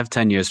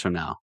10 years from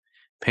now?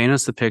 Paint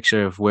us the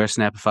picture of where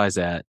Snapify's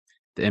at,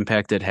 the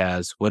impact it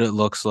has, what it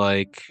looks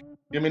like.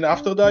 You mean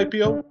after the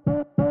IPO?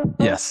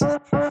 Yes.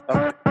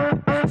 Okay.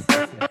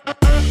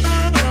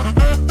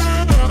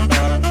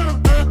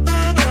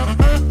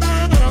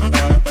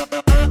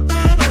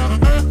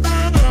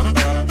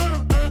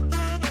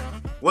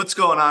 What's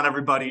going on,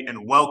 everybody,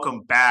 and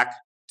welcome back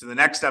to the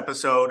next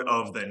episode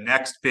of the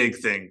Next Big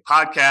Thing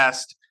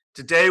podcast.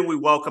 Today, we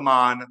welcome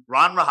on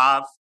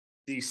Rahav,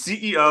 the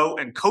CEO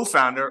and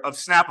co-founder of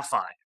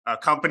Snapify, a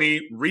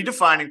company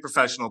redefining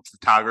professional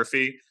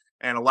photography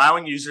and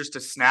allowing users to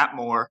snap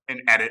more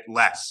and edit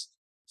less.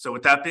 So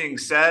with that being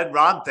said,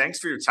 Ron, thanks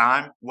for your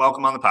time.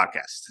 Welcome on the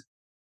podcast.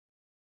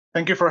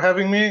 Thank you for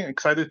having me.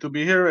 Excited to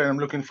be here, and I'm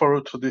looking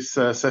forward to this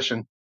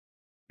session.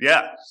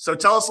 Yeah. So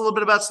tell us a little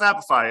bit about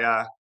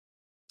Snapify.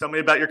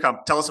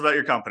 Tell us about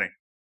your company.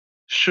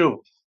 Sure.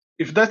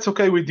 If that's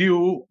okay with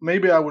you,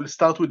 maybe I will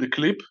start with the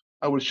clip.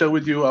 I will share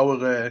with you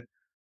our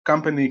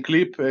company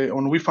clip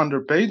on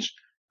WeFunder page.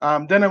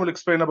 Then I will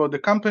explain about the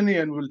company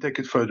and we'll take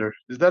it further.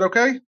 Is that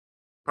okay?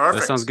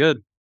 Perfect. That sounds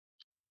good.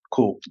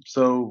 Cool.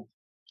 So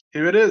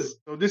here it is.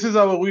 So this is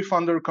our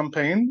WeFunder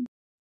campaign.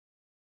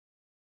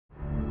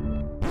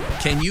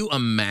 Can you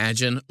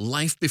imagine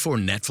life before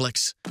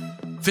Netflix?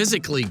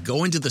 Physically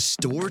going to the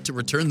store to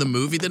return the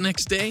movie the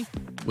next day?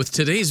 With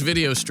today's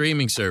video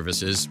streaming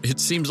services, it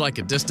seems like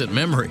a distant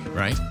memory,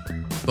 right?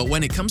 But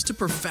when it comes to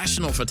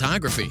professional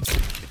photography,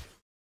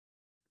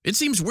 it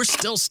seems we're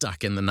still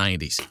stuck in the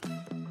 90s.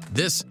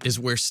 This is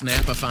where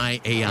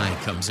Snapify AI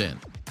comes in.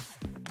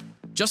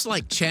 Just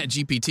like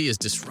ChatGPT is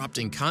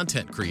disrupting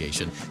content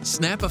creation,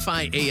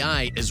 Snapify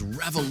AI is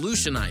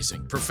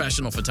revolutionizing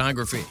professional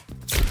photography.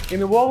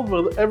 In a world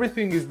where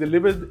everything is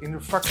delivered in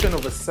a fraction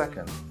of a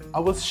second, I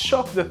was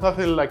shocked that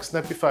nothing like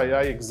Snapify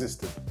AI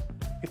existed.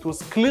 It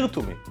was clear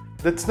to me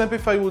that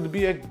Snapify would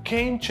be a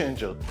game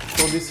changer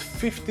for this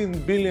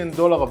 $15 billion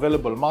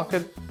available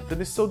market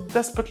that is so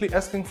desperately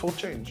asking for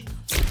change.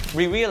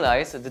 We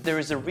realized that there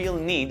is a real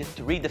need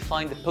to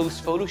redefine the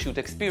post-photo shoot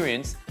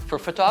experience for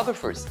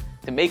photographers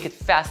to make it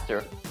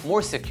faster,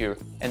 more secure,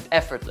 and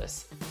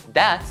effortless.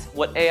 That's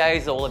what AI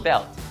is all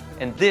about.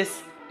 And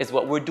this is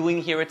what we're doing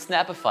here at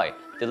Snapify,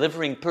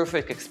 delivering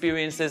perfect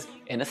experiences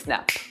in a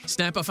snap.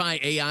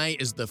 Snapify AI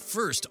is the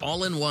first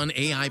all-in-one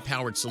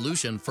AI-powered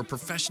solution for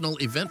professional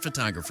event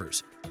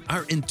photographers.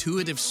 Our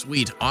intuitive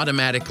suite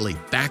automatically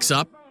backs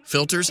up,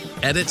 filters,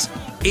 edits,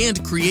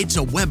 and creates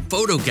a web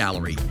photo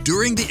gallery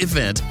during the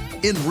event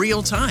in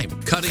real time,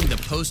 cutting the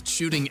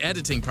post-shooting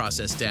editing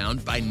process down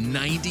by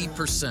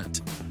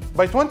 90%.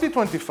 By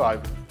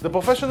 2025, the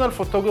professional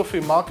photography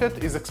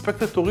market is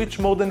expected to reach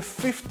more than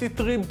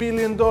 $53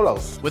 billion.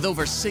 With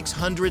over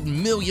 $600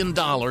 million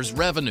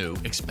revenue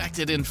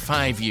expected in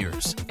 5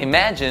 years.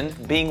 Imagine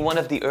being one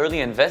of the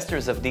early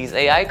investors of these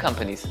AI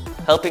companies,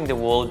 helping the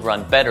world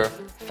run better,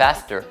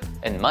 faster,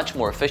 and much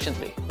more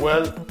efficiently.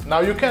 Well,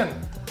 now you can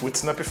with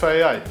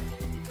Snapify AI.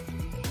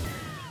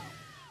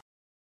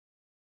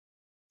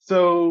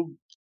 So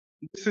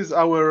this is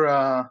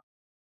our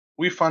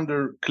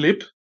WeFunder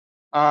clip.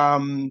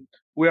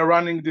 We are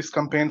running this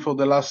campaign for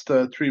the last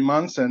 3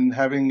 months and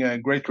having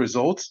great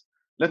results.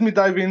 Let me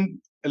dive in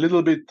a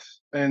little bit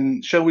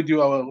and share with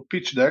you our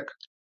pitch deck.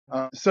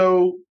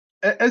 So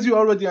as you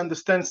already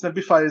understand,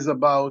 Snapify is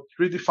about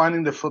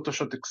redefining the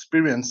Photoshop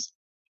experience.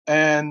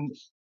 And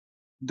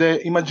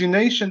the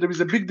imagination, there is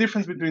a big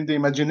difference between the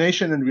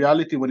imagination and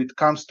reality when it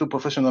comes to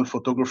professional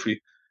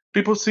photography.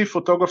 People see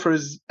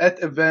photographers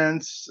at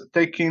events,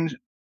 taking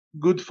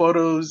good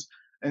photos,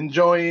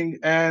 enjoying,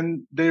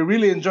 and they're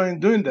really enjoying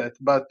doing that.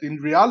 But in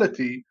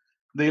reality,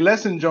 they're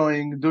less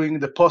enjoying doing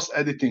the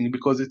post-editing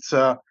because it's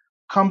a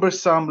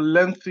cumbersome,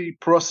 lengthy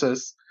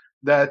process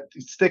that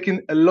it's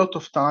taking a lot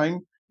of time.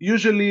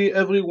 Usually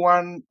every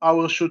 1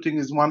 hour shooting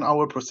is 1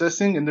 hour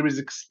processing, and there is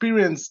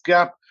experience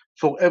gap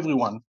for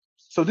everyone.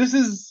 So this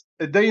is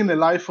a day in the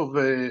life of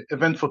an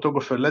event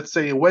photographer. Let's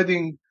say a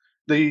wedding,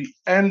 they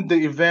end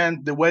the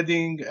event, the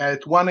wedding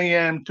at 1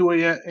 a.m., 2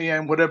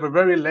 a.m., whatever,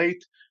 very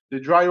late. They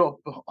drive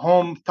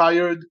home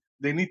tired.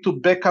 They need to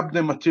back up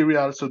the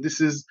material. So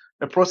this is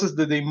a process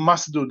that they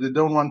must do. They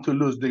don't want to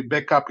lose. They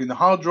back up in a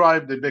hard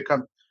drive. They back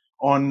up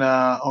on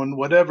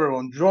whatever,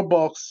 on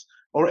Dropbox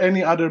or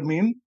any other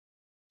mean.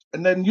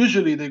 And then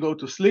usually they go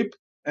to sleep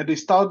and they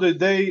start the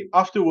day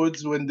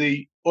afterwards when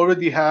they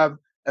already have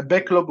a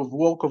backlog of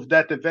work of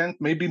that event,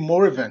 maybe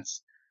more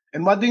events.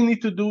 And what they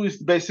need to do is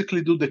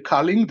basically do the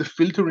culling, the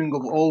filtering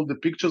of all the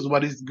pictures,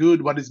 what is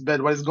good, what is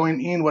bad, what is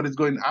going in, what is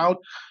going out.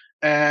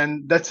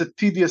 And that's a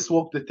tedious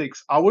work that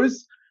takes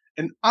hours.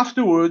 And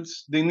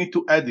afterwards, they need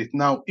to edit.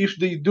 Now, if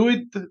they do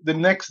it the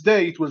next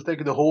day, it will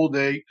take the whole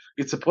day.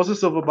 It's a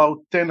process of about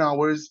 10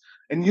 hours.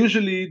 And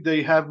usually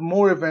they have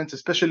more events,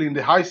 especially in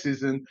the high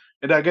season,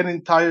 and are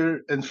getting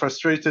tired and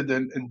frustrated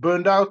and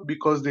burned out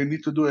because they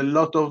need to do a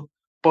lot of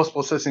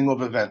post-processing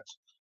of events.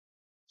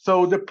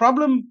 So the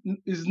problem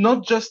is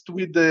not just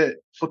with the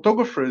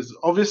photographers.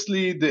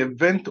 Obviously, the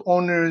event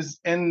owners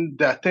and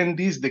the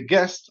attendees, the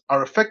guests,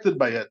 are affected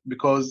by it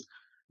because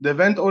the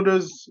event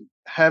owners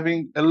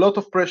having a lot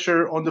of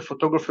pressure on the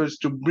photographers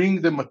to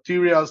bring the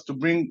materials, to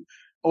bring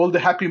all the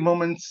happy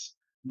moments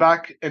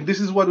back. And this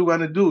is what we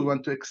want to do. We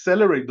want to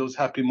accelerate those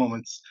happy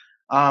moments.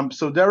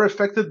 So they're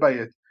affected by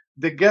it.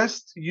 The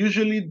guests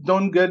usually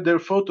don't get their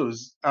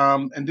photos.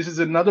 And this is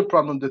another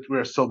problem that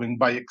we're solving.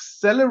 By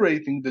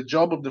accelerating the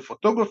job of the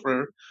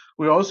photographer,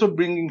 we're also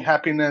bringing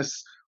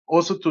happiness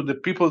also to the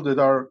people that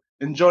are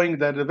enjoying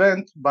that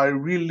event by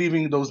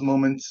reliving those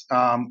moments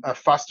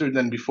faster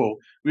than before.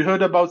 We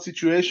heard about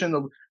situation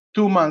of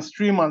 2 months,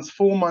 3 months,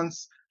 4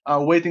 months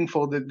waiting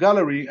for the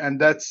gallery,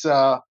 and that's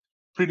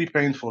pretty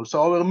painful.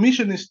 So our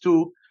mission is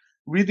to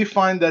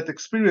redefine that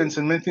experience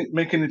and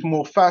making it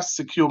more fast,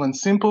 secure, and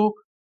simple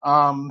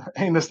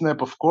in a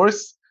snap, of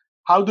course.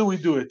 How do we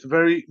do it?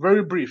 Very,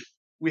 very brief.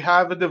 We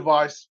have a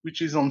device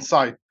which is on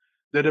site.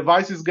 The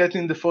device is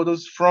getting the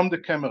photos from the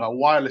camera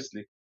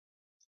wirelessly.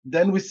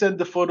 Then we send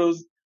the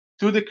photos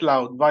to the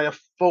cloud via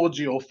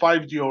 4G or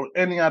 5G or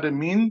any other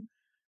mean.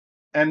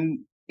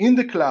 And in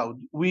the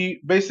cloud, we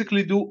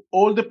basically do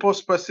all the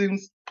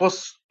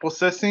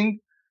post-processing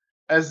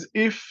as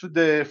if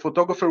the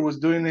photographer was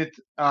doing it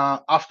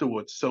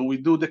afterwards. So we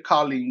do the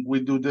culling,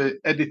 we do the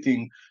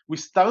editing. We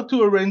start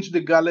to arrange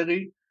the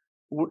gallery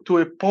to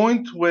a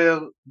point where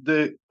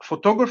the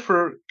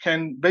photographer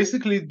can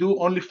basically do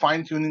only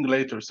fine-tuning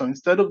later. So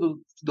instead of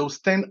those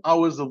 10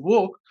 hours of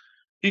work,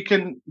 he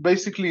can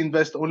basically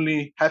invest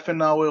only half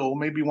an hour or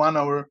maybe 1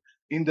 hour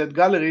in that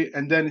gallery,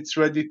 and then it's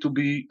ready to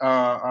be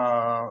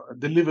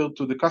delivered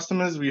to the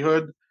customers. We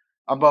heard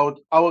about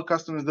our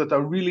customers that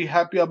are really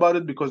happy about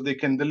it because they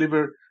can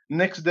deliver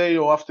next day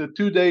or after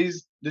 2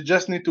 days. They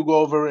just need to go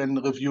over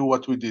and review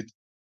what we did.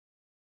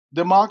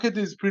 The market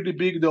is pretty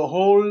big. The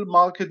whole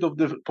market of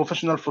the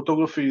professional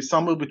photography is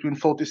somewhere between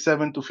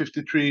 $47 to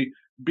 $53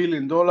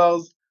 billion.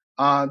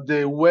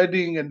 The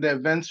wedding and the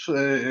events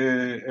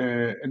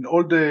and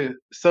all the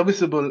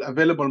serviceable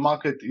available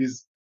market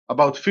is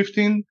about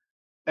 15,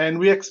 and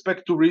we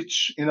expect to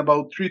reach in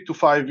about 3 to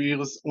 5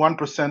 years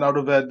 1% out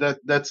of that.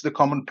 That's the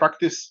common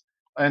practice,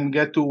 and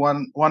get to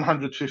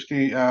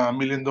 $150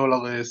 million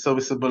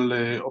serviceable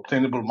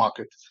obtainable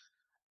market.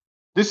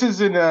 This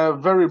is in a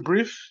very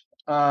brief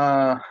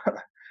about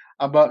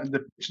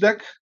the pitch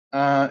deck,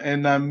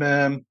 and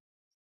I'm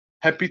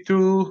happy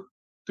to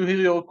hear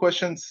your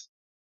questions.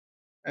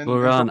 Well,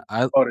 Ron,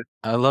 I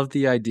love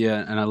the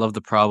idea and I love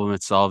the problem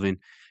it's solving.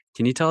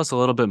 Can you tell us a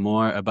little bit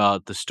more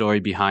about the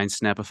story behind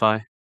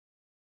Snapify?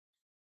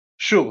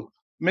 Sure.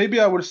 Maybe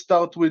I will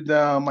start with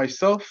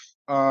myself.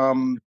 I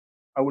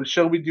will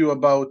share with you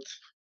about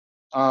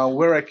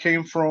where I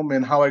came from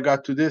and how I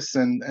got to this,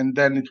 and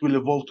then it will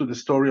evolve to the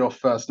story of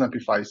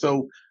Snapify.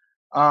 So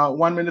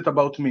 1 minute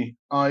about me.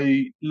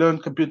 I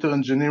learned computer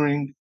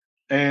engineering,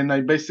 and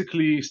I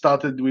basically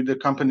started with a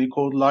company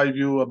called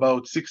LiveView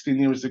about 16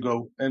 years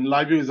ago. And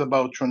LiveView is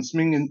about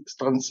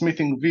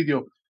transmitting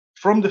video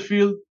from the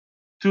field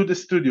to the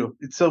studio.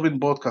 It's serving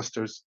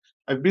broadcasters.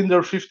 I've been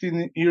there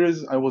 15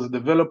 years. I was a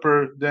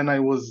developer. Then I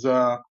was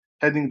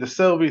heading the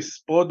service,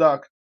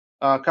 product,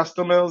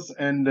 customers,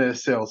 and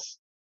sales.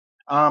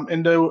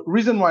 And the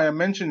reason why I'm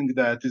mentioning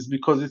that is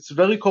because it's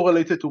very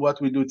correlated to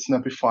what we do at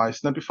Snapify.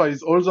 Snapify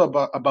is also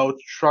about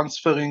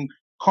transferring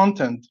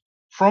content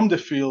from the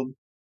field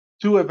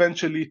to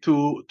eventually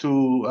to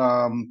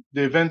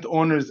the event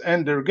owners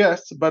and their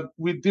guests, but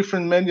with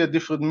different media,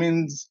 different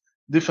means,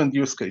 different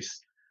use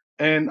case.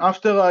 And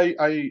after I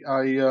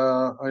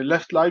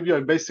left LiveView,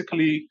 I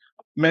basically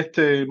met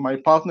my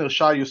partner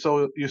Shai. You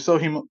saw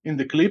him in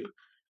the clip.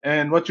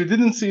 And what you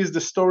didn't see is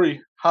the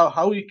story,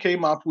 how he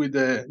came up with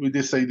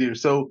this idea.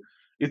 So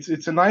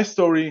it's a nice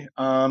story.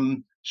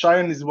 Shai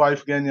and his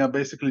wife Genya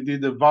basically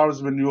did a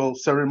vows renewal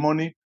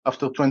ceremony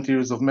after 20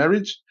 years of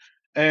marriage,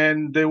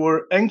 and they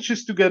were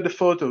anxious to get the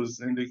photos.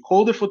 And they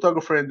called the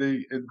photographer and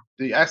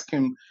they asked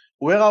him,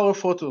 "Where are our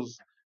photos?"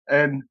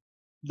 And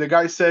the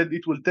guy said,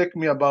 "It will take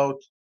me about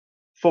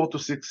 4 to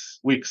 6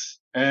 weeks."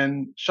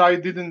 And Shai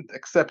didn't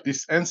accept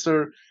this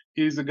answer.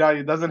 He's a guy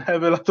who doesn't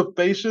have a lot of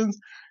patience.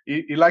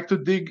 He liked to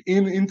dig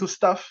into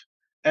stuff,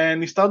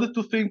 and he started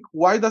to think,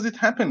 why does it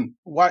happen?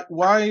 Why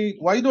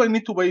do I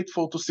need to wait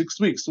 4 to 6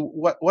 weeks?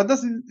 What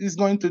does it is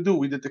going to do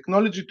with the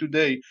technology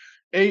today,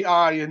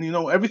 AI, and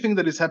everything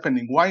that is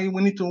happening? Why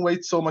we need to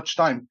wait so much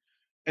time?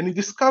 And he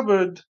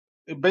discovered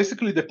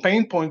basically the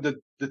pain point that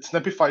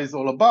Snapify is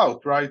all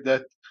about, right?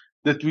 That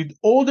with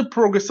all the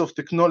progress of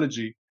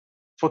technology,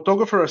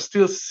 photographers are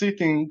still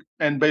sitting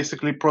and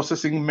basically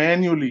processing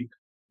manually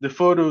the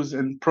photos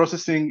and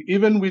processing,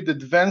 even with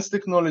advanced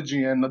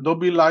technology and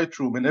Adobe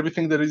Lightroom and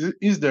everything that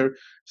is there,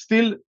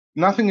 still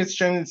nothing has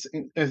changed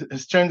in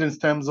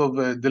terms of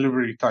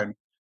delivery time.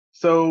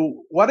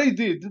 So what I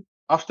did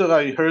after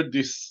I heard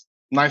this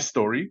nice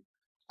story,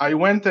 I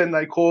went and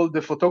I called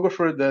the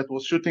photographer that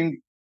was shooting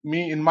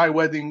me in my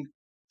wedding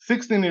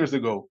 16 years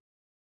ago.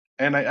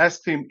 And I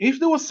asked him, if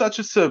there was such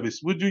a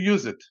service, would you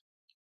use it?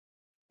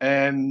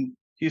 And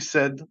he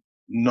said,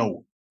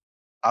 no,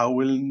 I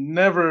will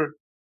never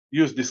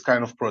use this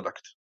kind of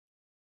product.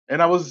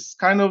 And I was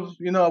kind of,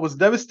 I was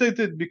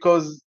devastated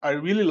because I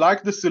really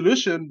liked the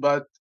solution,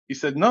 but he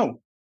said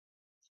no.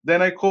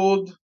 Then I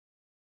called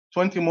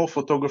 20 more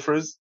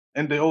photographers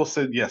and they all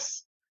said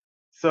yes.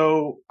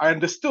 So I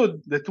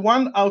understood that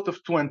 1 out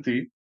of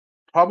 20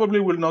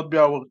 probably will not be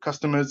our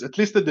customers, at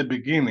least at the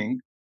beginning,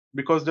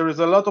 because there is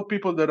a lot of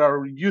people that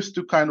are used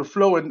to kind of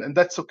flow, and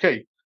that's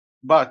okay.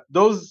 But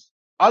those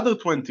other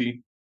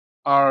 20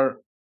 are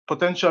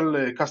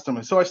potential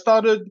customers. So I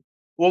started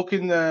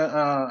working,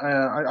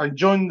 I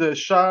joined the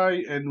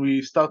Shy, and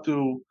we start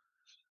to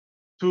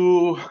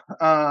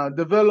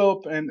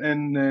develop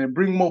and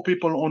bring more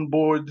people on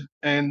board.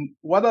 And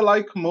what I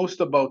like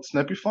most about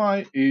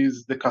Snapify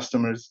is the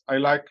customers. I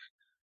like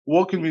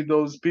working with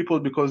those people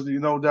because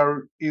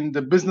they're in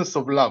the business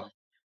of love.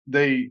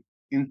 They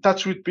in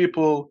touch with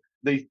people.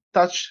 They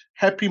touch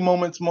happy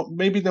moments,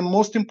 maybe the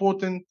most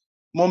important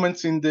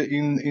moments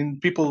in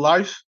people's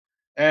life.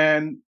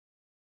 And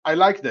I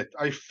like that.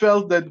 I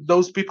felt that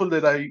those people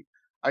that I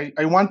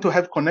want to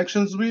have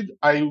connections with,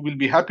 I will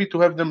be happy to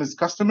have them as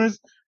customers.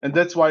 And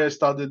that's why I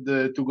started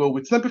to go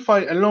with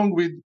Snapify, along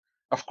with,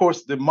 of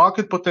course, the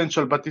market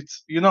potential. But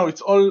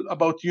it's all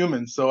about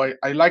humans. So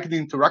I like the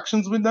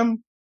interactions with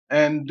them.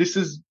 And this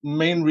is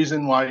main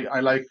reason why I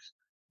like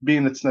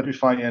being at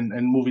Snapify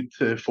and move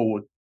it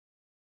forward.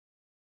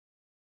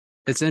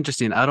 It's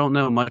interesting. I don't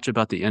know much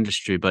about the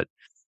industry, but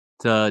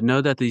to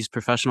know that these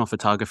professional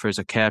photographers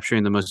are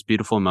capturing the most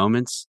beautiful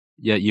moments,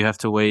 yet you have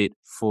to wait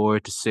 4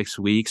 to 6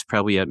 weeks,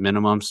 probably at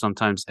minimum,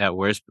 sometimes at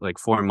worst, like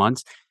 4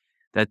 months.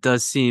 That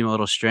does seem a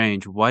little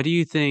strange. Why do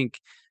you think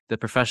the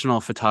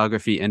professional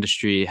photography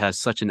industry has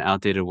such an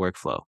outdated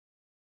workflow?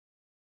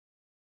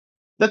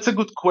 That's a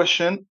good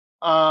question.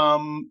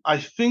 I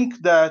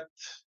think that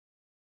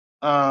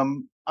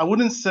I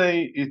wouldn't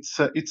say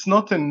it's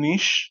not a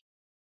niche,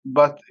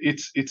 but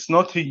it's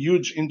not a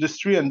huge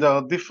industry, and there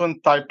are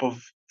different type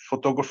of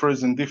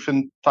photographers and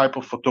different type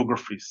of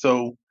photography.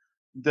 So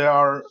there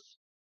are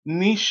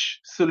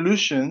niche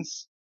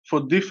solutions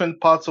for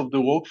different parts of the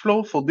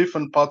workflow, for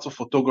different parts of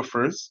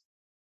photographers.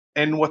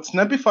 And what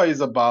Snapify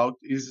is about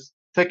is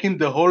taking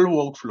the whole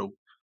workflow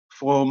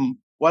from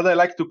what I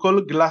like to call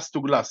glass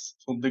to glass,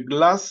 from the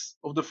glass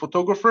of the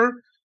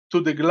photographer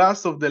to the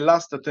glass of the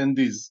last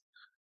attendees.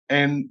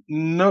 And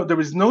no,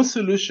 there is no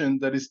solution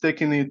that is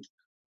taking it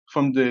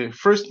from the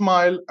first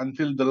mile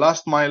until the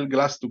last mile,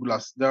 glass to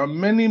glass. There are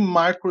many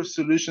micro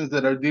solutions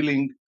that are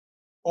dealing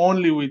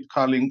only with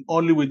culling,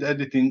 only with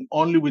editing,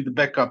 only with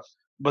backup,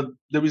 but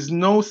there is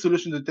no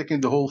solution to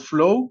taking the whole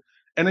flow.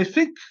 And I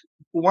think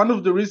one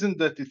of the reasons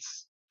that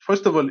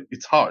first of all,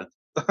 it's hard.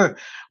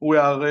 We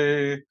are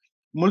a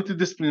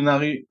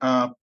multidisciplinary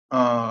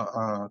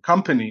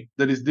company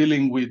that is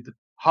dealing with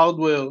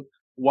hardware,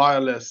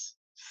 wireless,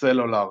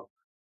 cellular,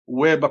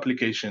 web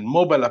application,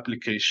 mobile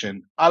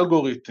application,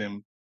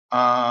 algorithm.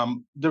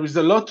 There is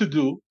a lot to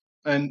do,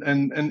 and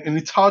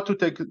it's hard to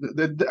take.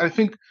 I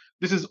think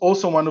this is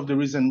also one of the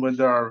reasons when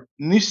there are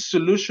niche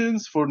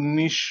solutions for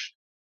niche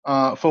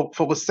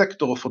for a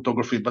sector of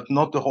photography, but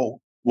not the whole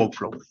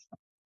workflow.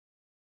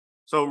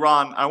 So,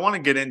 Ron, I want to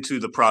get into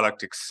the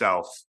product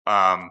itself.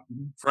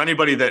 For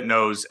anybody that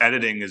knows,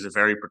 editing is a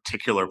very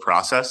particular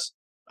process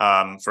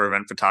for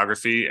event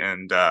photography,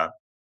 and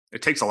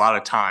it takes a lot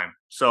of time.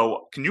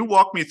 So, can you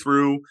walk me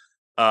through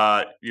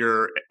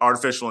your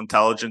artificial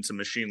intelligence and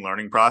machine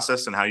learning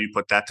process and how you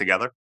put that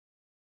together?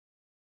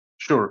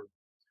 Sure.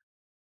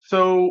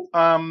 So,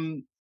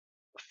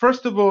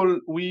 first of all,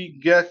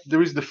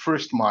 there is the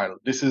first mile.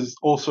 This is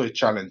also a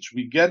challenge.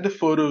 We get the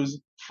photos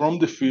from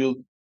the field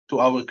to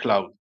our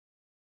cloud.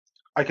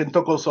 I can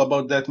talk also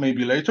about that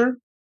maybe later.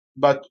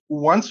 But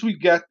once we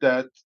get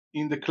that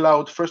in the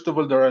cloud, first of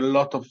all, there are a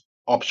lot of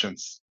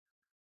options.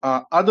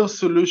 Other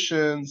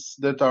solutions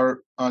that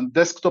are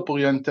desktop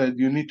oriented,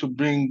 you need to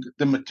bring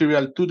the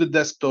material to the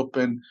desktop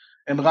and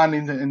run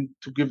it and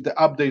to give the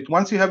update.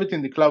 Once you have it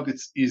in the cloud,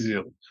 it's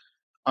easier.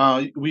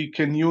 We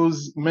can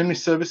use many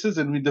services,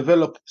 and we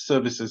develop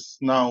services.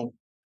 Now,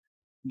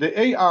 the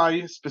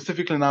AI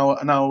specifically, now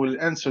I will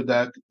answer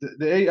that.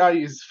 The AI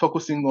is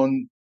focusing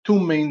on two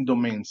main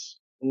domains.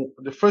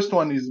 The first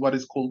one is what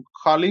is called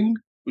culling,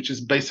 which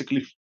is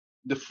basically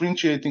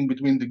differentiating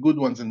between the good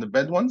ones and the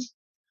bad ones.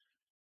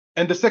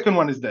 And the second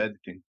one is the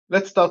editing.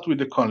 Let's start with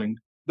the culling.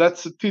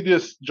 That's a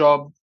tedious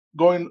job,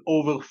 going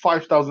over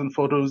 5,000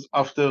 photos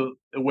after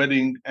a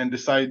wedding and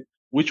decide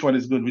which one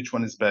is good, which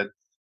one is bad.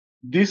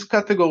 This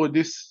category,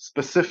 this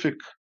specific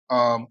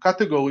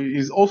category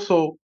is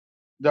also,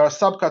 there are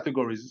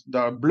subcategories.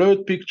 There are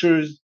blurred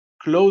pictures,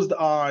 closed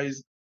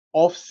eyes,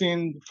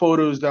 off-scene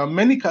photos. There are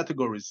many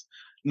categories.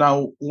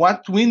 Now,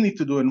 what we need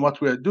to do and what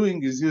we are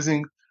doing is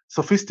using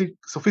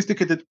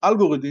sophisticated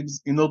algorithms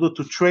in order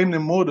to train a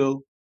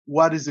model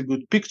what is a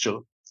good picture.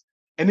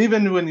 And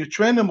even when you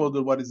train a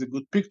model what is a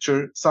good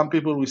picture, some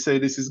people will say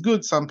this is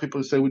good, some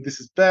people say well, this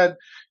is bad.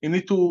 You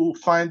need to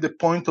find the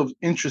point of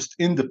interest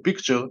in the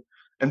picture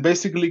and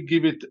basically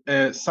give it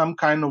some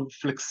kind of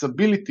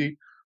flexibility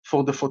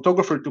for the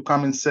photographer to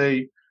come and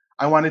say,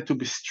 I want it to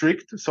be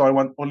strict, so I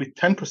want only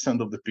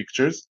 10% of the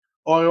pictures,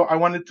 or I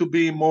want it to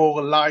be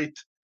more light,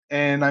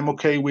 and I'm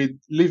okay with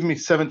leave me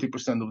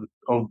 70%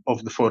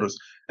 of the photos.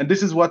 And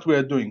this is what we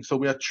are doing. So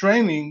we are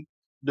training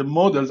the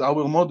models,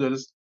 our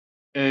models,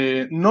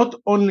 not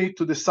only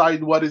to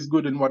decide what is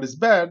good and what is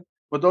bad,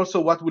 but also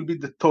what will be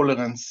the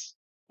tolerance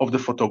of the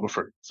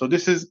photographer. So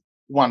this is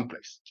one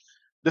place.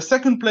 The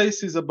second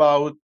place is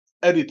about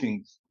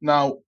editing.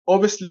 Now,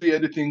 obviously,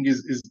 editing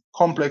is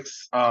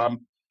complex.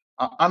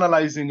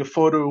 Analyzing a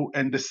photo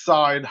and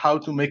decide how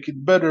to make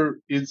it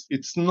better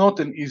it's not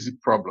an easy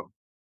problem,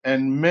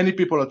 and many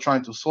people are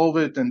trying to solve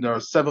it. And there are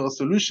several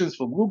solutions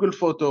for Google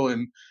Photo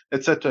and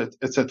etc.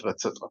 etc.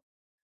 etc.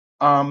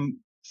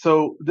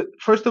 So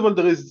first of all,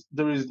 there is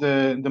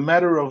the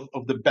matter of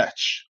the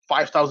batch,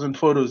 5,000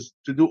 photos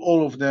to do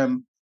all of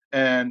them,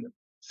 and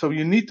so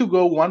you need to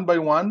go one by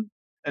one,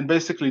 and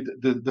basically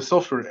the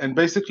software, and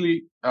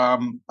basically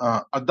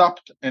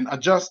adapt and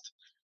adjust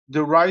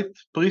the right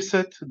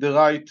preset, the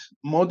right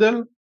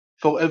model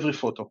for every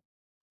photo.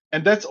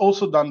 And that's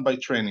also done by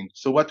training.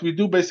 So what we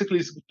do basically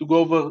is to go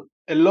over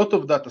a lot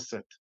of data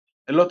set,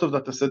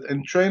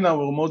 and train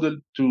our model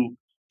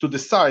to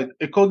decide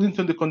according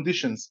to the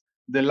conditions,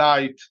 the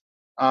light,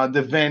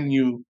 the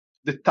venue,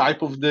 the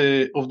type of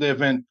the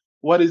event,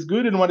 what is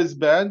good and what is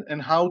bad,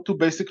 and how to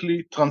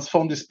basically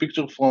transform this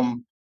picture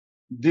from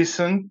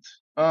decent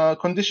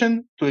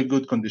condition to a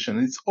good condition.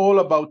 It's all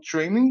about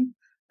training,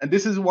 and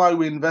this is why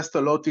we invest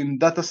a lot in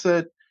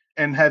dataset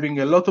and having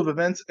a lot of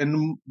events.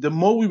 And the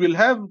more we will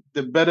have,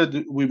 the better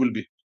we will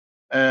be.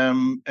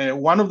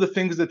 One of the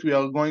things that we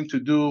are going to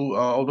do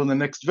over the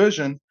next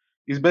version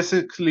is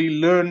basically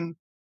learn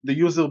the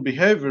user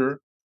behavior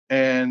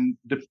and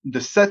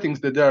the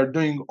settings that they are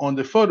doing on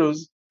the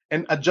photos,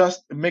 and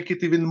adjust, make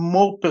it even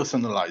more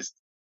personalized,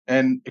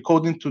 and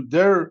according to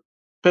their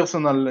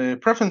personal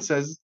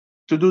preferences,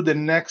 to do the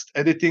next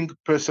editing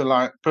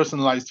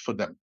personalized for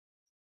them.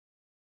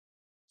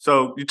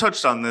 So you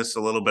touched on this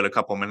a little bit a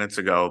couple minutes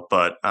ago,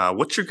 but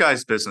what's your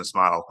guys' business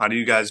model? How do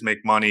you guys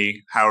make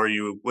money?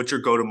 What's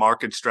your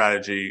go-to-market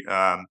strategy?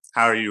 How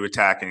are you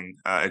attacking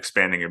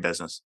expanding your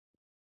business?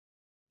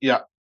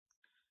 Yeah.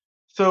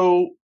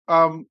 So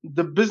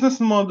the business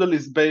model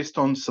is based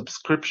on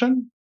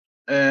subscription,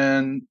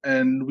 and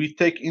we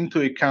take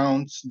into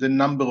account the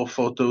number of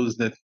photos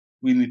that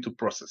we need to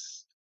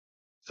process.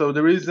 So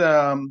there is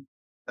a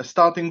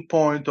starting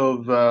point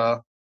of,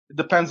 it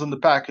depends on the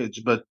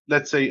package, but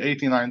let's say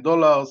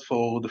 $89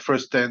 for the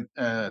first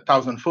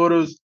 10,000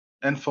 photos.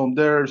 And from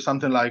there,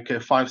 something like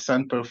 5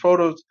 cents per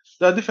photo.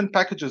 There are different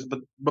packages,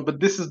 but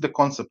this is the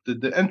concept.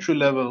 The entry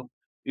level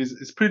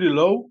is pretty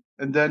low,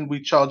 and then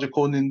we charge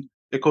according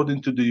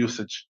to the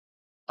usage.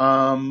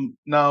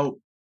 Now,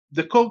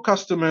 the core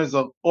customers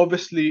are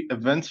obviously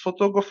events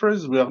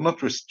photographers. We are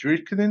not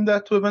restricting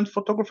that to event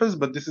photographers,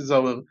 but this is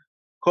our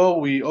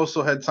core. We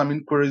also had some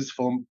inquiries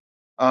from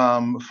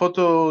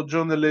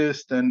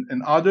photojournalists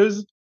and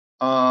others,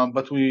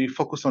 but we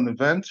focus on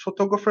event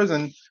photographers.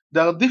 And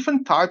there are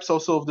different types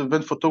also of the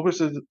event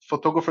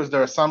photographers.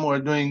 There are some who are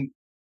doing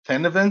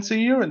 10 events a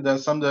year, and there are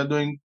some that are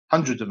doing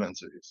 100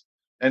 events a year.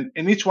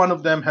 And each one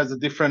of them has a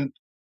different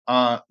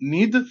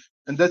need,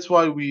 and that's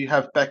why we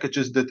have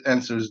packages that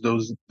answers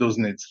those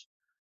needs.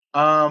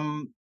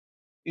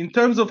 In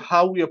terms of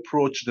how we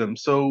approach them,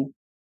 so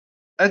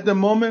at the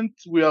moment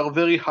we are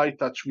very high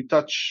touch. We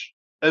touch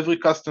every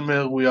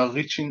customer. We are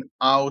reaching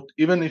out,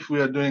 even if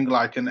we are doing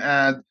like an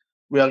ad,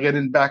 we are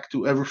getting back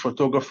to every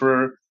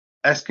photographer,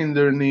 asking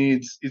their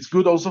needs. It's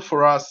good also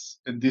for us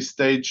at this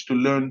stage to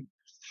learn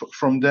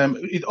from them.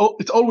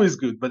 It's always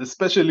good, but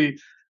especially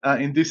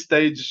in this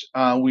stage,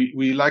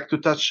 we like to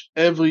touch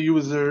every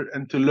user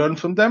and to learn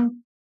from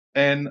them.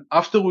 And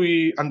after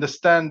we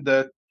understand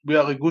that we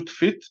are a good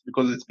fit,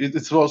 because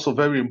it's also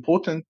very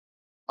important,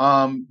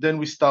 then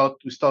we start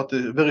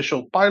a very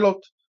short pilot,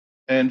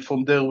 and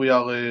from there we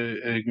are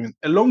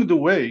along the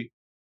way.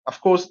 Of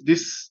course,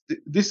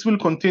 this will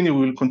continue.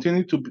 We will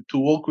continue to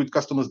work with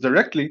customers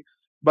directly,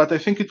 but I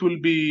think it will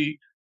be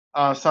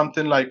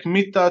something like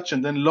mid touch,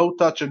 and then low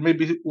touch, and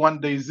maybe one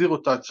day zero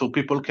touch, so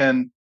people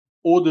can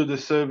order the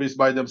service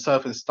by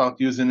themselves and start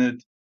using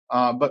it.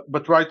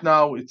 But right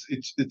now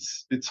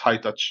it's high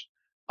touch.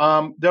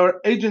 There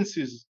are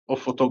agencies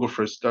of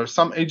photographers. There are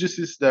some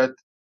agencies that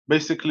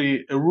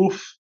basically a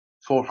roof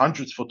for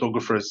 100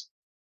 photographers,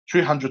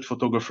 300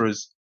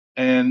 photographers,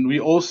 and we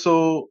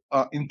also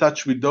are in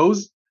touch with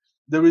those.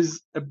 There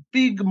is a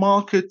big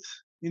market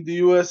in the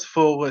US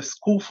for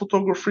school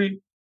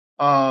photography.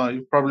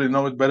 You probably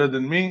know it better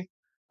than me.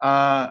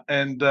 Oh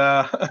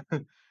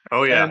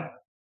yeah.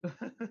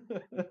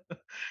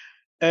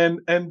 And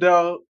there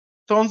are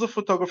tons of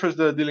photographers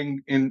that are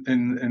dealing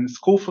in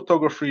school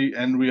photography,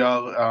 and we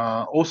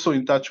are also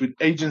in touch with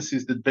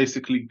agencies that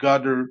basically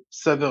gather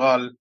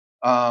several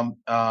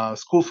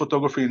school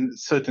photography in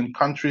certain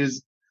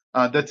countries.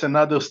 That's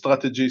another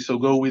strategy. So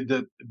go with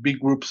the big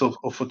groups of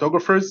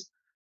photographers.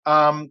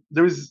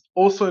 There is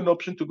also an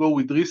option to go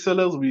with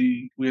resellers.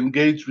 We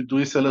engage with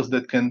resellers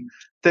that can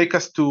take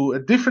us to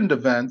different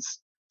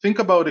events. Think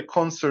about a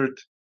concert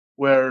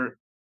where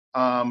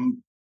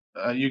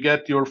you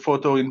get your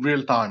photo in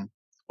real time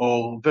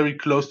or very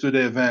close to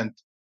the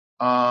event.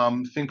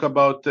 Think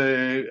about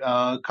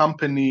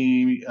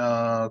company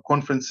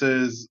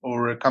conferences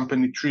or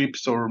company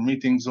trips or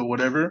meetings or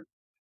whatever.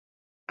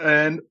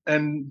 And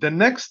the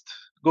next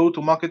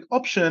go-to-market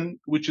option,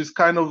 which is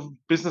kind of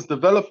business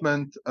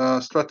development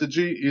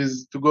strategy,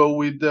 is to go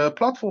with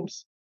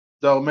platforms.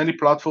 There are many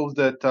platforms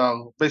that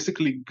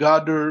basically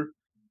gather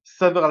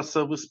several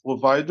service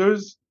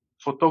providers,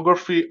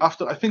 photography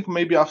I think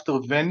maybe after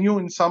venue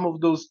in some of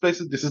those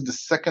places. This is the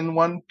second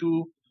one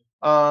to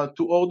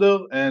order,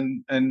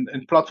 and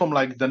platform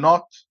like the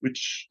Knot,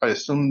 which I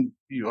assume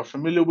you are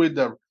familiar with.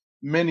 There are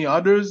many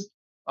others.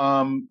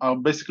 Are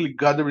basically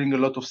gathering a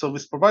lot of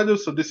service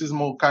providers. So this is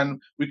more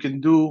kind we can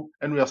do,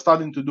 and we are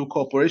starting to do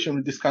cooperation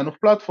with this kind of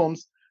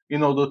platforms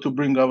in order to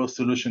bring our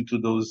solution to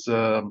those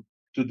to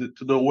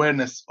the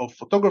awareness of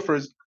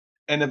photographers,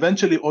 and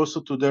eventually also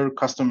to their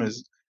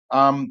customers.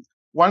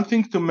 One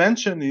thing to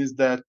mention is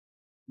that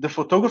the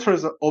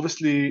photographers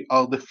obviously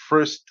are the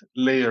first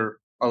layer,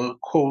 our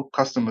core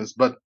customers,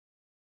 but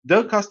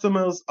their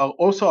customers are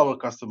also our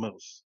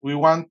customers. We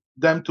want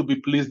them to be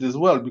pleased as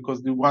well,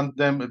 because we want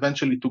them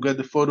eventually to get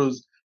the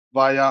photos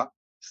via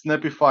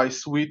Snapify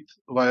Suite,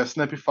 via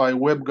Snapify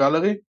Web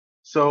Gallery.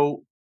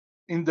 So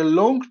in the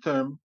long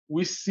term,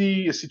 we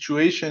see a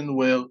situation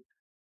where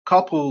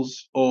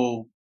couples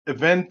or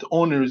event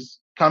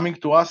owners coming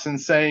to us and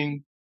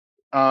saying,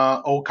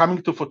 or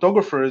coming to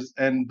photographers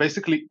and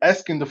basically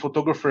asking the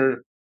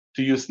photographer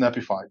to use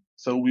Snapify.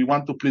 So we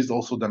want to please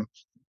also them.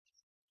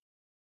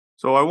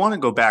 So I want to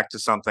go back to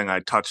something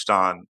I touched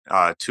on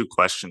 2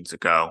 questions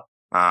ago.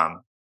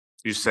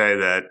 You say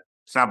that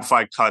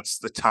Snapify cuts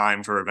the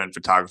time for event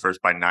photographers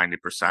by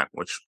 90%,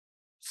 which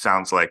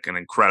sounds like an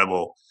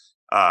incredible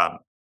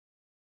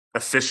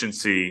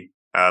efficiency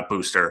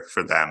booster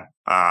for them.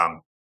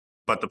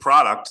 But the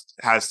product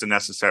has to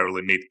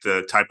necessarily meet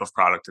the type of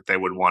product that they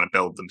would want to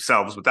build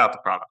themselves without the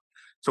product.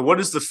 So what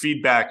is the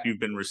feedback you've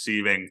been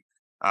receiving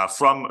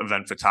from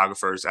event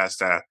photographers as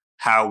to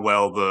how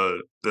well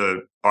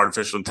the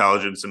artificial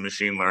intelligence and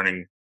machine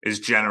learning is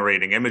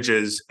generating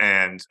images,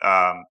 and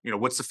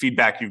what's the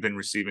feedback you've been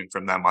receiving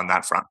from them on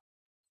that front?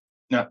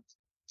 Yeah.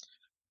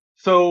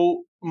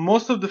 So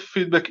most of the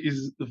feedback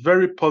is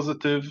very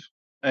positive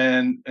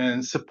and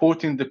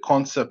supporting the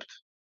concept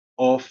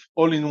of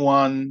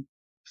all-in-one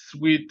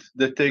suite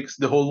that takes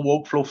the whole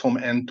workflow from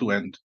end to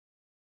end.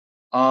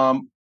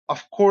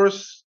 Of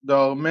course, there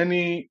are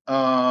many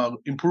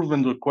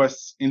improvement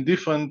requests in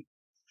different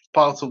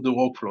parts of the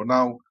workflow.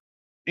 Now,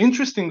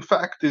 interesting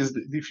fact is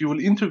that if you will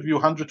interview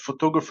 100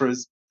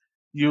 photographers,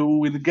 you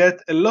will get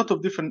a lot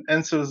of different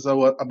answers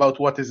about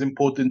what is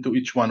important to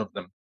each one of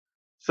them.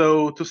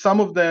 So to some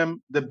of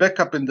them, the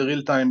backup in the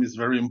real time is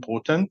very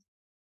important.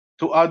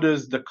 To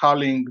others, the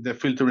culling, the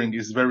filtering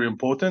is very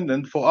important.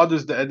 And for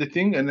others, the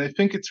editing. And I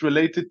think it's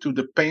related to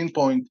the pain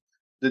point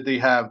that they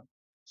have.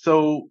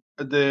 So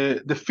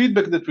the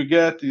feedback that we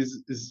get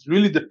is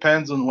really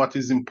depends on what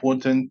is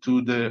important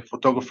to the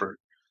photographer.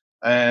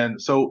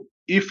 And so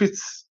if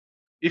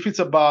it's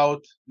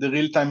about the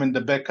real time and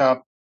the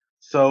backup,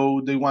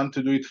 so they want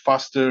to do it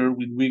faster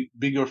with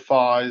bigger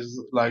files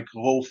like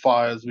raw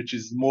files, which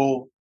is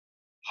more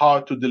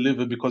hard to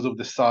deliver because of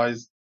the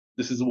size.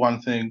 This is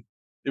one thing.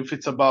 If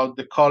it's about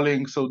the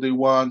culling, so they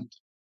want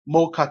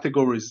more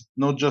categories,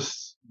 not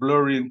just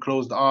blurry and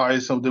closed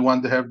eyes. So they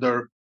want to have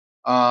their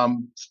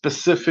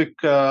specific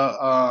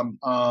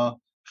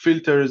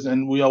filters,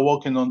 and we are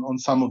working on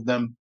some of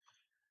them.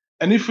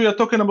 And if we are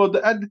talking about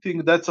the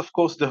editing, that's of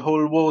course the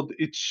whole world.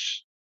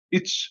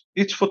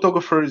 Each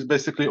photographer is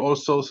basically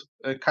also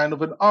a kind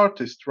of an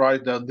artist,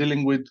 right? They're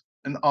dealing with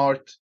an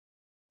art.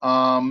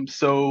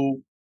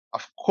 So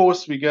of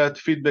course we get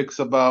feedbacks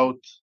about,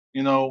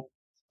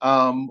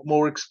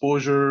 more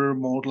exposure,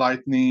 more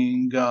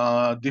lightning,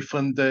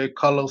 different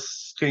color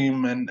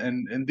scheme,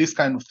 and these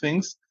kind of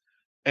things.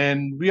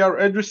 And we are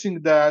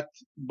addressing that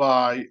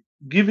by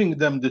giving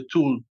them the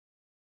tool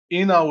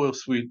in our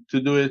suite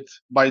to do it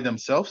by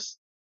themselves.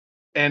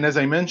 And as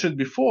I mentioned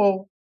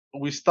before,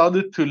 we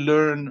started to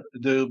learn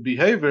the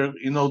behavior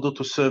in order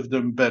to serve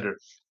them better.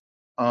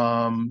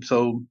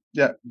 So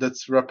yeah,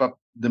 let's wrap up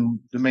the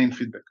main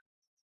feedback.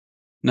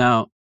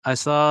 Now, I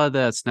saw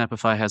that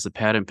Snapify has a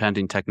patent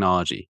pending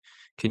technology.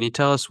 Can you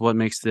tell us what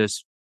makes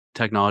this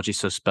technology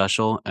so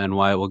special and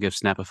why it will give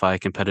Snapify a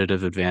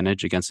competitive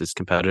advantage against its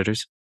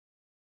competitors?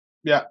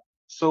 Yeah.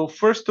 So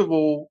first of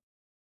all,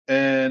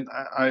 and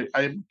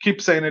I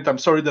keep saying it, I'm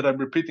sorry that I'm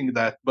repeating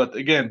that, but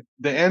again,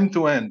 the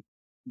end-to-end,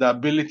 the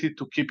ability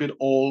to keep it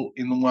all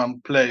in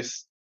one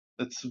place,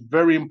 that's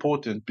very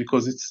important,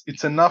 because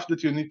it's enough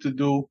that you need to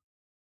do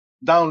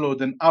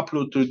download and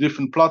upload to a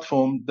different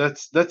platform.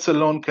 That's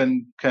alone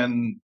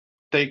can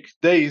take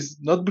days,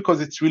 not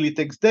because it really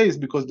takes days,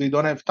 because they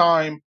don't have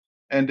time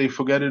and they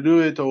forget to do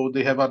it, or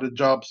they have other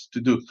jobs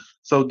to do.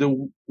 So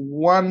the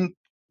one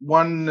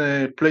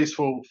place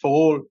for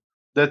all,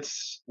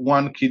 that's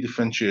one key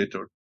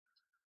differentiator.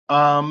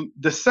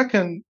 The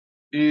second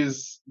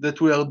is that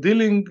we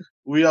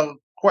are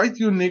quite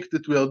unique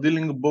that we are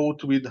dealing both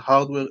with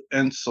hardware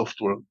and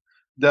software.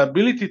 The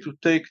ability to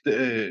take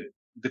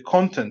the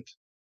content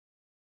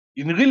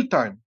in real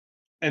time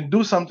and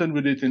do something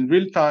with it in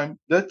real time,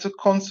 that's a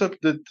concept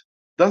that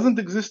doesn't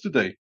exist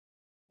today.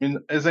 I mean,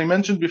 as I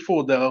mentioned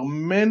before, there are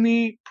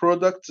many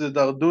products that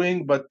are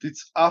doing, but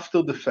it's after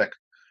the fact.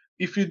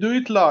 If you do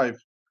it live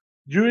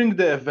during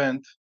the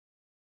event,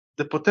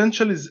 the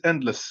potential is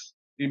endless.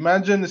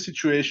 Imagine a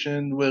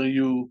situation where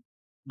you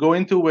go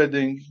into a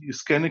wedding, you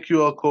scan a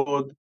QR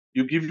code,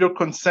 you give your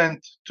consent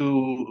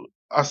to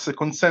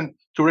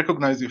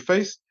recognize your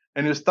face,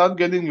 and you start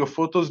getting your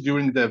photos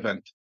during the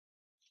event.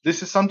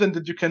 This is something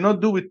that you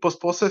cannot do with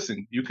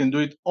post-processing. You can do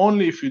it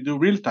only if you do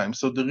real-time.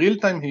 So the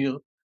real-time here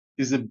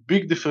is a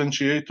big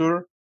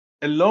differentiator,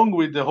 along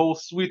with the whole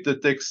suite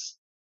that takes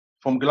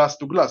from glass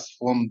to glass,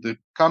 from the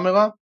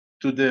camera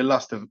to the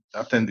last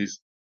attendees.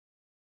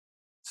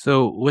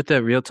 So with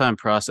that real-time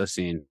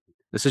processing,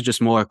 this is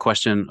just more a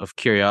question of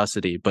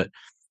curiosity, but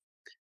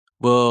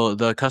will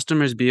the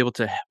customers be able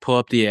to pull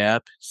up the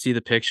app, see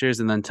the pictures,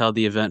 and then tell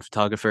the event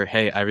photographer,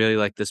 hey, I really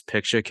like this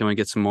picture. Can we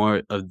get some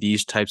more of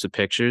these types of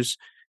pictures?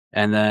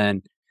 And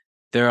then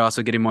they're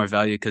also getting more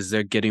value because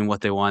they're getting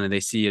what they want and they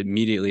see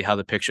immediately how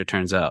the picture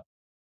turns out.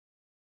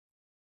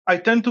 I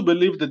tend to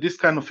believe that this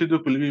kind of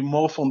feedback will be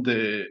more from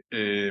the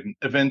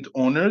event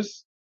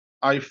owners.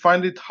 I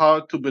find it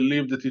hard to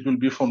believe that it will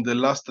be from the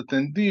last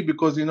attendee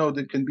because,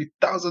 there can be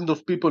thousands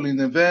of people in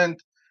the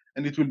event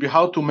and it will be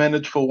hard to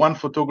manage for one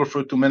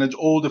photographer to manage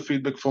all the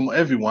feedback from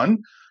everyone.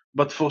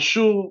 But for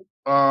sure,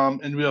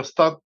 and we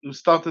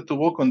started to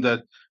work on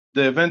that,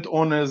 the event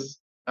owners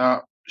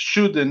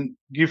should and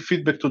give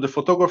feedback to the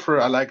photographer.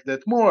 I like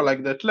that more, I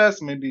like that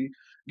less, maybe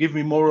give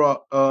me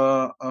more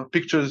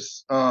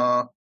pictures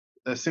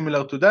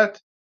similar to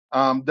that.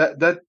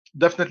 That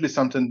definitely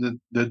something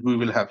that we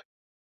will have.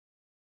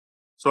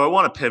 So I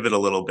want to pivot a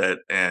little bit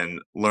and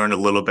learn a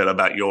little bit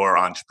about your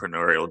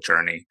entrepreneurial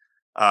journey.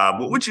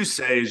 What would you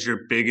say is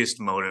your biggest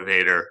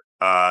motivator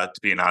to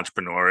be an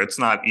entrepreneur? It's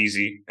not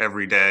easy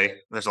every day.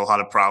 There's a lot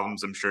of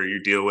problems I'm sure you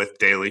deal with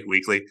daily,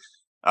 weekly.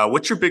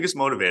 What's your biggest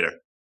motivator?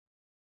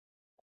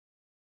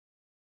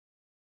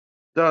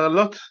 There are a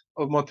lot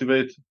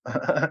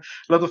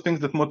of things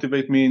that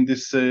motivate me in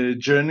this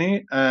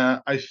journey.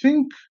 I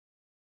think,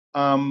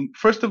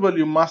 first of all,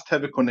 you must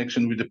have a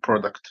connection with the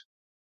product.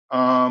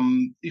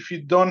 If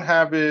you don't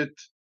have it,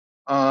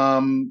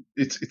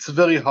 it's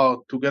very hard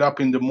to get up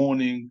in the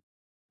morning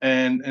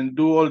and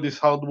do all this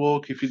hard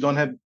work if you don't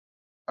have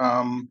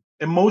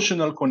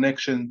emotional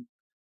connection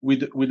with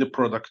the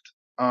product.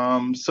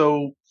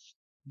 So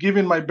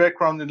given my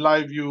background in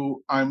live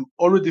view, I'm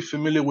already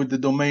familiar with the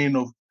domain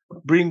of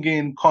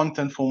bringing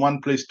content from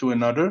one place to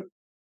another.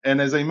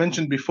 And as I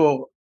mentioned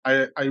before,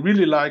 I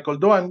really like,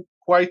 although I'm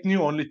quite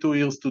new, only 2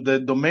 years to the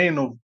domain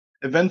of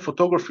event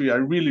photography, I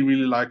really,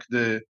 really like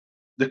the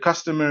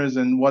customers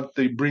and what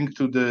they bring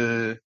to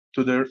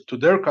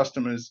their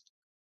customers.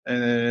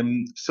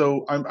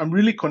 So I'm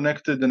really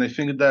connected, and I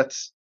think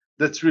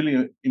that's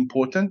really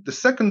important. The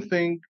second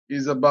thing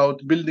is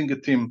about building a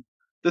team.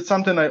 That's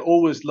something I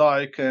always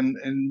like, and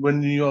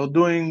when you are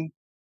doing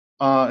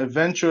a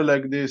venture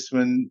like this,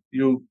 when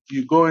you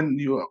go and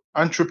you're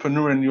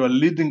entrepreneur and you are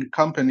leading a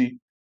company,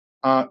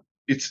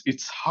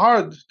 it's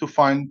hard to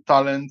find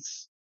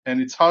talents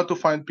and it's hard to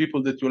find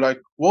people that you like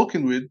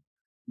working with.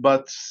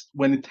 But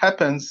when it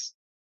happens,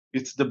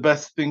 it's the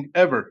best thing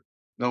ever.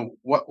 Now,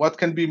 what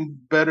can be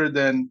better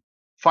than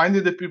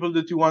finding the people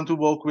that you want to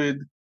work with,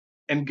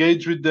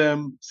 engage with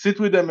them, sit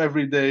with them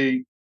every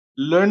day,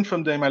 learn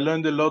from them. I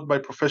learned a lot by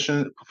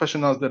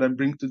professionals that I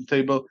bring to the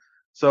table.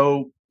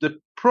 So the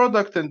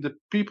product and the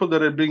people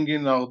that I bring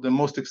in are the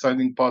most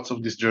exciting parts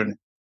of this journey.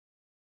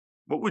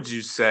 What would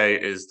you say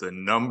is the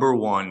number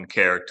one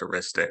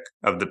characteristic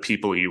of the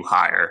people you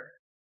hire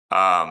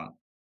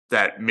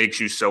that makes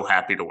you so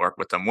happy to work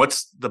with them?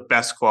 What's the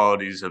best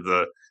qualities of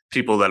the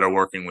people that are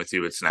working with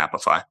you at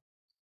Snapify?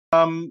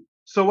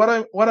 So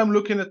what I'm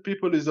looking at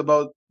people is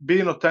about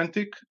being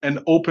authentic and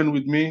open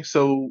with me.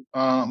 So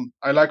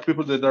I like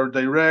people that are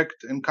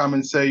direct and come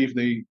and say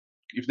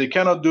if they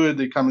cannot do it,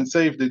 they come and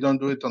say. If they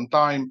don't do it on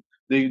time,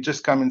 they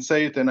just come and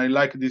say it. And I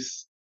like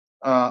this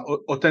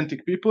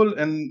authentic people.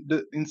 And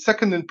in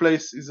second in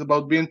place is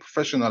about being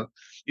professional.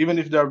 Even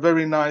if they are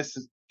very nice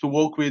to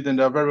work with and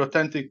they are very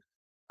authentic,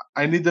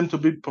 I need them to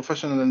be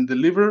professional and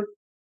deliver.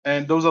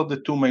 And those are the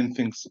two main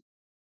things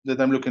that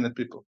I'm looking at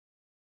people.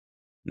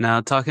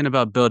 Now, talking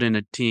about building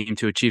a team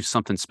to achieve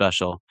something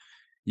special,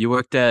 you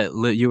were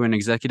an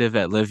executive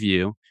at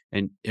LiveU,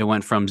 and it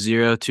went from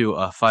 0 to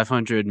a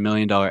 $500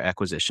 million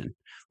acquisition.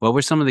 What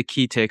were some of the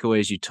key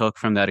takeaways you took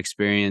from that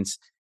experience,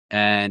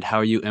 and how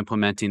are you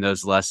implementing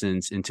those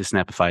lessons into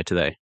Snapify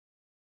today?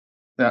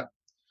 Yeah.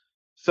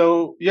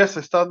 So yes,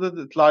 I started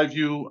at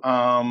LiveU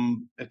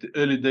at the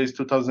early days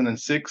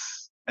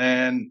 2006,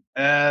 and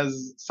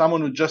as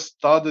someone who just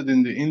started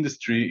in the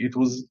industry, it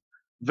was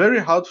very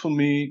hard for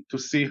me to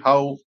see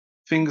how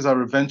things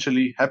are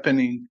eventually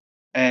happening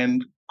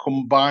and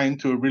combined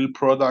to a real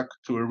product,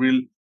 to a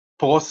real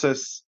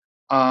process.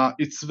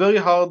 It's very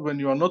hard when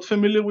you are not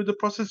familiar with the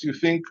process. You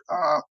think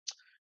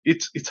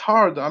it's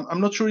hard.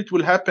 I'm not sure it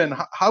will happen.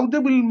 How they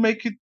will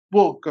make it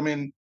work? I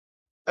mean,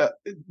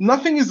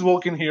 nothing is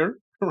working here,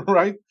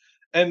 right?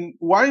 And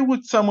why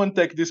would someone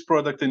take this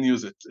product and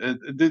use it?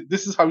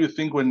 This is how you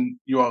think when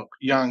you are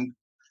young,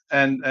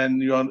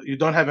 and you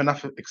don't have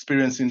enough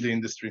experience in the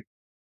industry.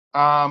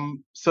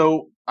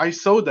 So I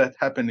saw that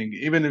happening,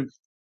 even if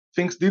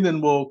things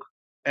didn't work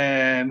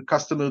and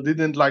customer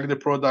didn't like the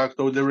product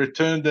or they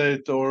returned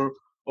it or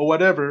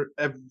whatever.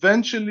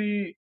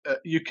 Eventually,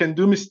 you can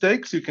do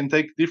mistakes. You can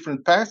take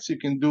different paths. You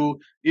can do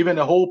even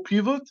a whole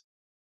pivot.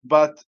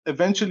 But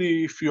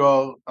eventually, if you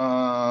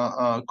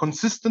are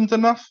consistent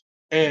enough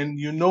and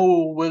you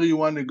know where you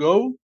want to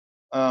go,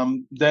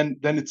 then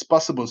it's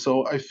possible.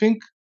 So I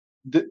think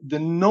the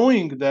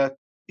knowing that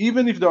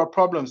even if there are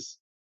problems,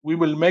 we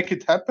will make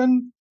it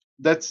happen.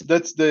 That's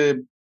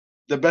the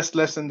best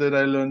lesson that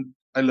I learned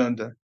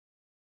there.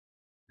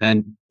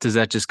 And does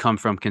that just come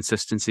from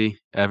consistency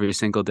every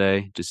single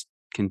day, just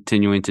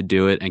continuing to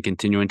do it and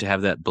continuing to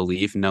have that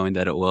belief, knowing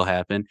that it will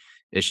happen?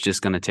 It's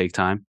just going to take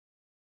time.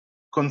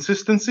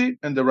 Consistency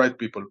and the right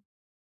people.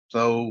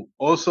 So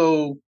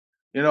also,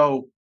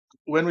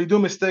 when we do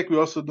mistake, we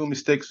also do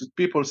mistakes with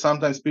people.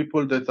 Sometimes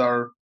people that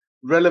are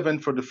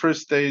relevant for the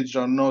first stage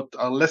are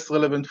less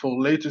relevant for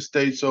later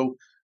stage. So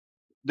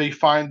they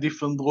find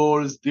different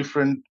roles,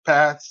 different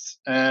paths,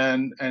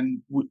 and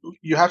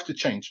you have to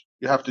change.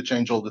 You have to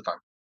change all the time.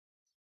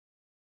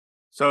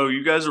 So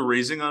you guys are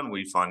raising on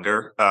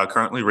WeFunder,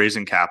 currently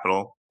raising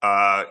capital.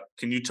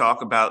 Can you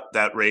talk about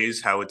that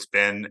raise, how it's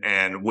been,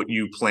 and what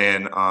you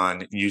plan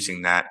on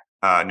using that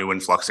new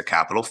influx of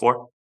capital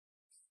for?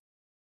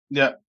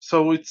 Yeah,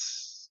 so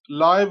it's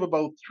live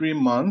about 3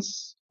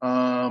 months.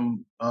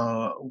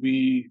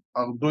 We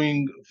are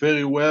doing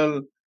very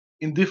well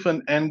in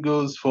different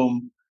angles,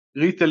 from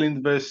retail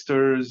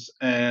investors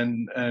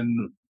and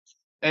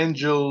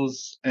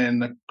angels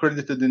and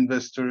accredited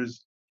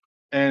investors.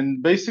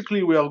 And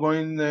basically, we are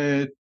going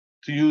to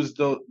use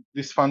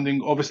this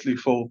funding, obviously,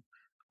 for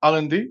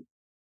R&D.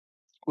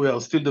 We are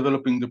still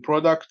developing the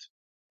product,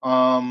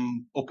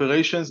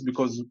 operations,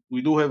 because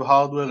we do have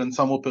hardware and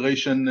some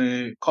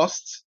operation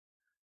costs,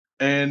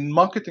 and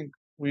marketing.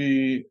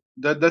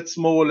 That's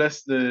more or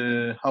less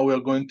how we are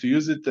going to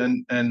use it,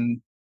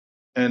 and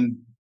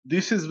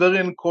this is very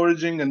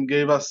encouraging and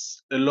gave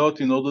us a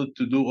lot in order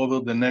to do over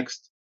the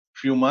next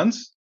few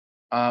months.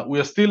 We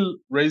are still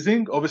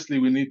raising. Obviously,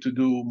 we need to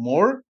do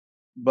more,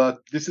 but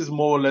this is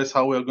more or less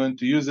how we are going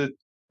to use it.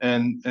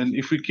 And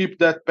if we keep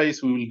that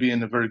pace, we will be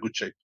in a very good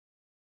shape.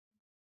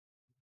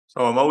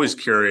 So I'm always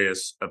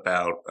curious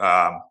about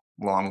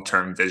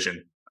long-term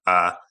vision.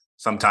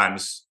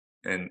 Sometimes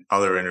in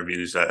other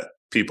interviews,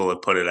 people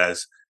have put it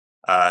as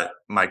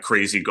my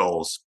crazy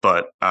goals.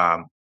 But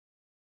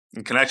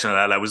in connection to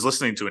that, I was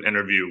listening to an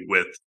interview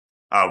with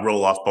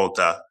Roelof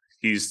Botha.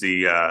 He's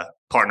the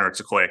partner at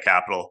Sequoia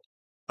Capital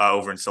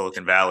over in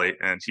Silicon Valley.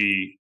 And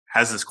he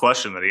has this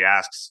question that he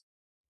asks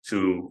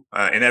to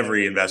in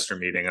every investor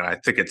meeting. And I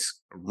think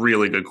it's a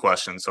really good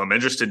question. So I'm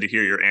interested to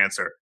hear your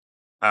answer.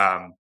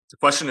 The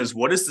question is,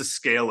 what is the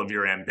scale of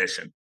your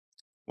ambition?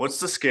 What's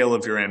the scale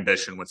of your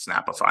ambition with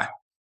Snapify?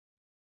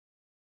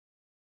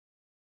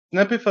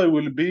 Snapify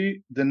will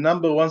be the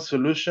number one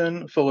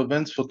solution for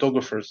events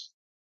photographers.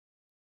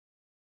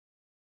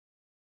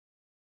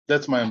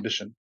 That's my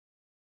ambition.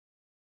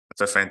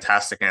 That's a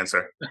fantastic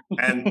answer.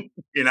 And,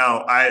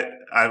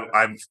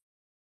 I've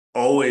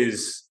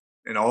always,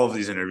 in all of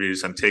these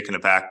interviews, I'm taken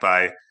aback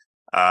by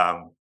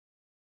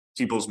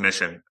people's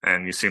mission,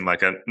 and you seem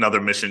like another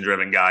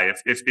mission-driven guy.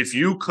 If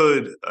you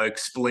could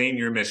explain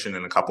your mission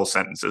in a couple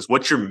sentences,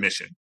 what's your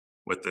mission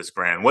with this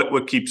brand?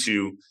 What keeps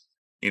you,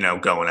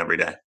 going every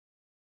day?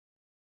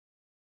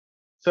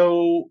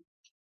 So,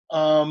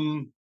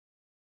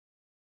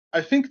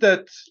 I think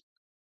that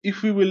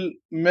if we will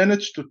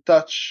manage to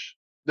touch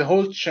the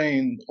whole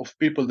chain of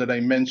people that I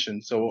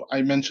mentioned, so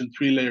I mentioned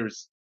 3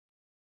 layers: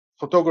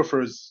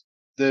 photographers,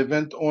 the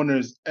event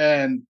owners,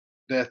 and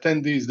the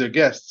attendees, the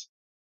guests.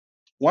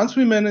 Once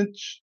we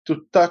manage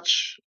to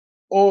touch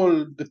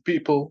all the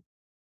people,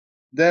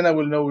 then I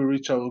will know we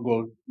reach our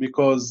goal.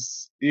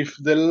 Because if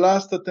the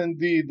last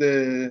attendee,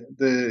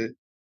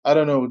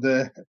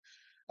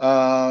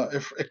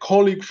 if a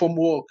colleague from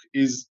work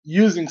is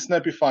using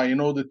Snapify in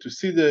order to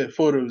see the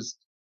photos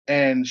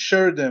and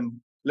share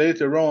them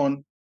later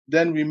on,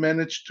 then we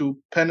manage to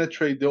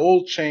penetrate the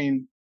whole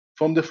chain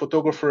from the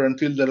photographer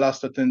until the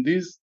last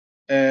attendees.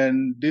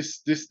 And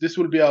this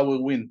will be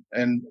our win.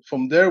 And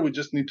from there, we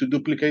just need to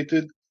duplicate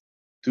it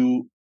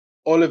to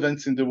all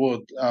events in the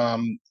world.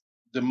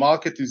 The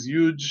market is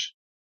huge,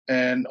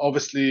 and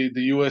obviously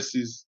the US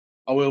is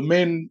our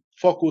main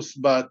focus,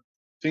 but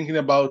thinking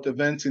about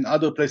events in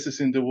other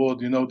places in the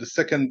world, the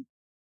second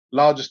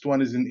largest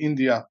one is in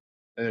India.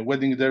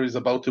 Wedding there is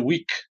about a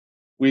week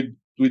with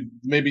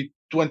maybe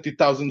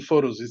 20,000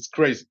 photos. It's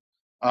crazy.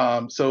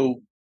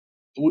 So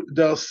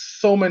there are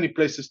so many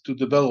places to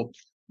develop,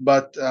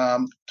 but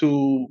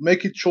to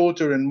make it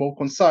shorter and more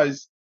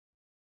concise,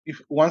 if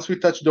once we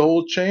touch the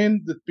whole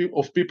chain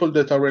of people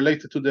that are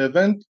related to the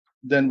event,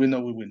 then we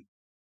know we win.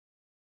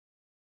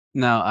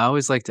 Now, I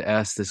always like to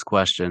ask this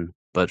question,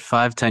 but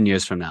 5-10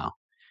 years from now,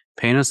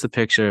 paint us the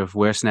picture of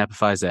where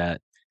Snapify's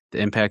at, the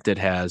impact it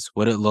has,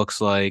 what it looks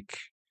like,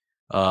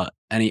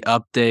 any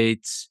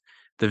updates,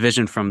 the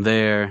vision from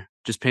there.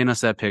 Just paint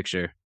us that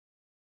picture.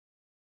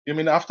 You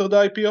mean after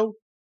the IPO?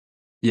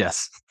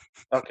 Yes.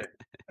 Okay.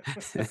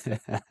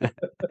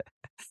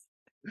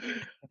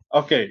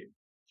 Okay.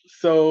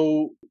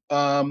 So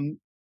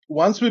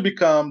once we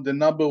become the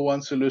number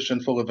one solution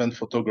for event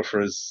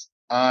photographers,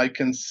 I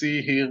can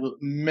see here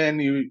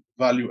many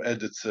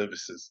value-added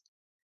services.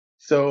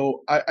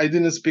 So I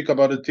didn't speak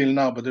about it till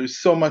now, but there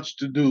is so much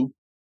to do.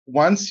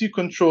 Once you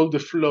control the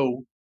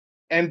flow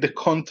and the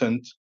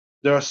content,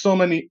 there are so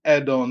many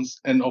add-ons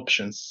and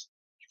options.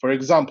 For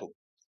example,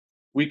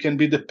 we can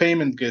be the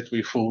payment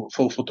gateway for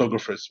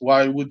photographers.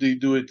 Why would they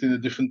do it in a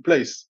different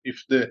place?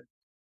 If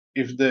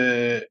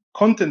the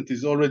content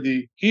is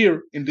already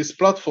here in this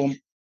platform,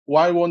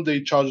 why won't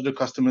they charge the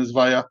customers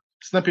via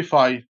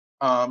Snapify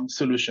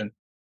solution?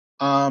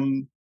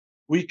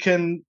 We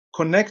can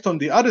connect on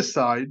the other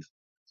side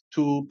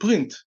to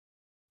print,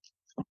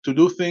 to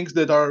do things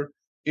that are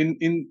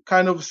in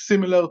kind of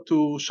similar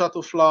to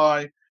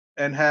Shutterfly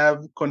and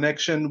have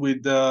connection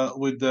with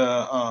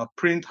the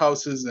print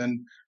houses and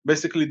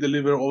basically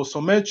deliver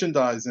also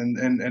merchandise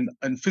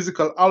and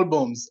physical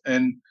albums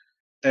and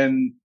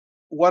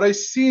what I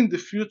see in the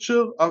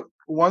future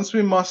once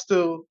we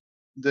master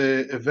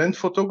the event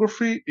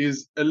photography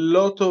is a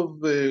lot of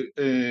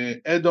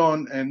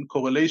add-on and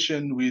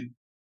correlation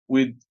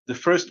with the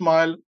first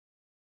mile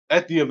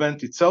at the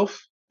event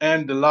itself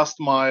and the last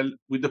mile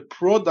with the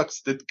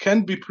products that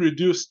can be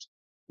produced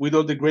with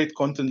all the great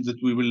content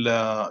that we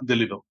will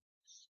deliver.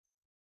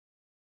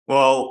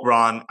 Well,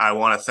 Ron, I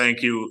want to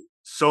thank you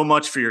so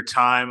much for your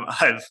time.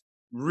 I've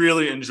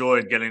really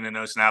enjoyed getting to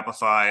know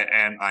Snapify,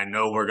 and I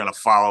know we're going to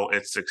follow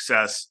its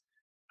success.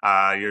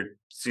 You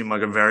seem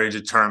like a very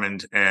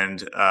determined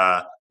and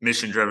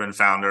mission-driven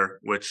founder,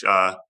 which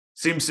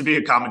seems to be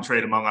a common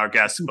trait among our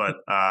guests. But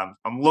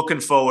I'm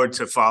looking forward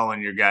to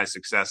following your guys'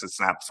 success at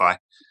Snapify.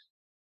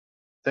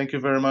 Thank you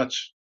very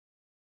much.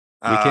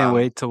 We can't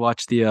wait to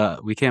watch the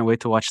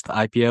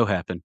IPO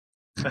happen.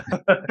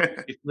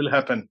 It will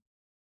happen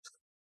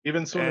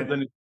even sooner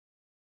than it.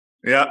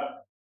 Yeah.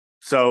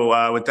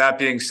 So with that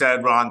being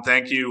said, Ron,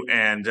 thank you.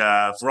 And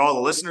for all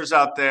the listeners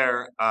out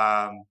there,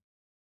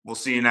 we'll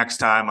see you next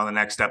time on the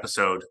next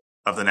episode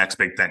of The Next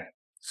Big Thing.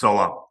 So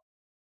long.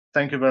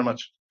 Thank you very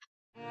much.